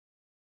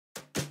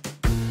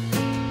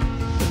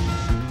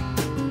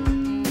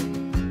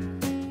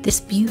This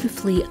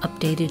beautifully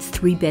updated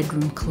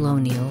 3-bedroom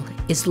Colonial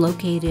is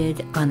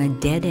located on a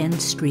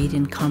dead-end street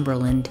in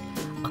Cumberland,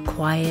 a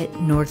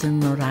quiet Northern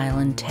Rhode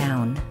Island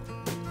town.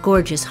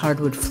 Gorgeous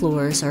hardwood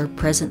floors are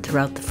present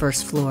throughout the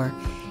first floor,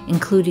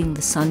 including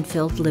the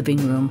sun-filled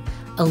living room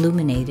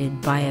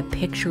illuminated by a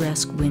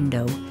picturesque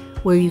window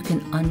where you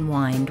can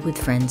unwind with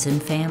friends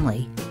and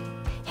family.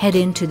 Head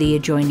into the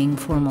adjoining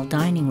formal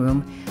dining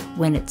room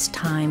when it's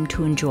time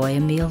to enjoy a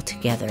meal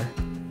together.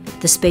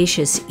 The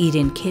spacious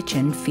eat-in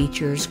kitchen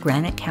features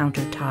granite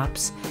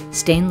countertops,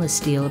 stainless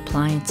steel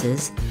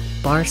appliances,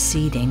 bar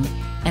seating,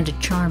 and a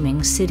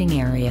charming sitting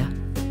area.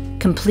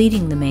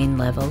 Completing the main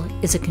level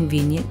is a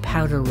convenient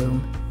powder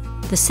room.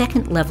 The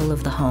second level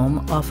of the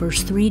home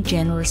offers 3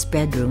 generous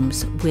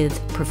bedrooms with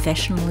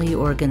professionally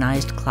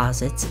organized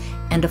closets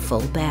and a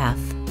full bath.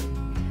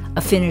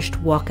 A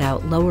finished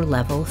walkout lower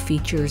level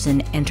features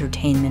an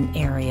entertainment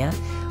area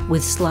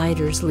with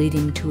sliders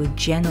leading to a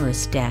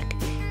generous deck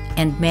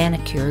and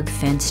manicured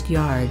fenced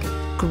yard,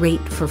 great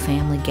for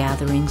family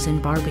gatherings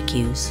and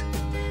barbecues.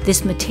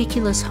 This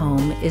meticulous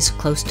home is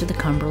close to the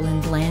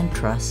Cumberland Land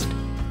Trust,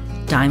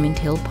 Diamond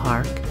Hill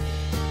Park,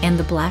 and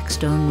the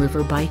Blackstone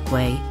River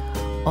Bikeway.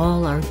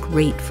 All are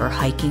great for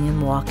hiking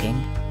and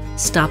walking.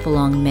 Stop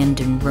along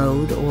Mendon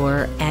Road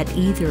or at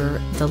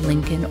either the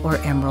Lincoln or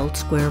Emerald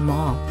Square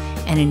Mall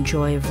and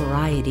enjoy a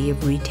variety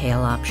of retail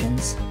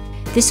options.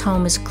 This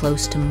home is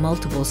close to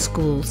multiple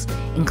schools,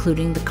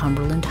 including the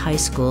Cumberland High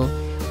School,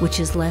 which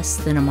is less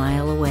than a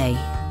mile away.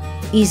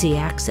 Easy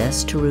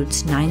access to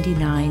routes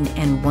 99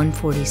 and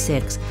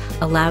 146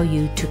 allow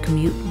you to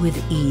commute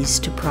with ease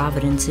to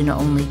Providence in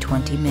only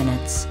 20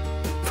 minutes.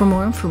 For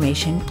more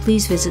information,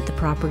 please visit the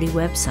property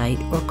website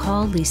or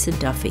call Lisa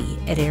Duffy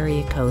at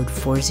area code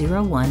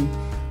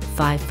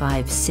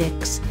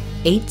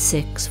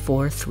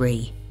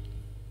 401-556-8643.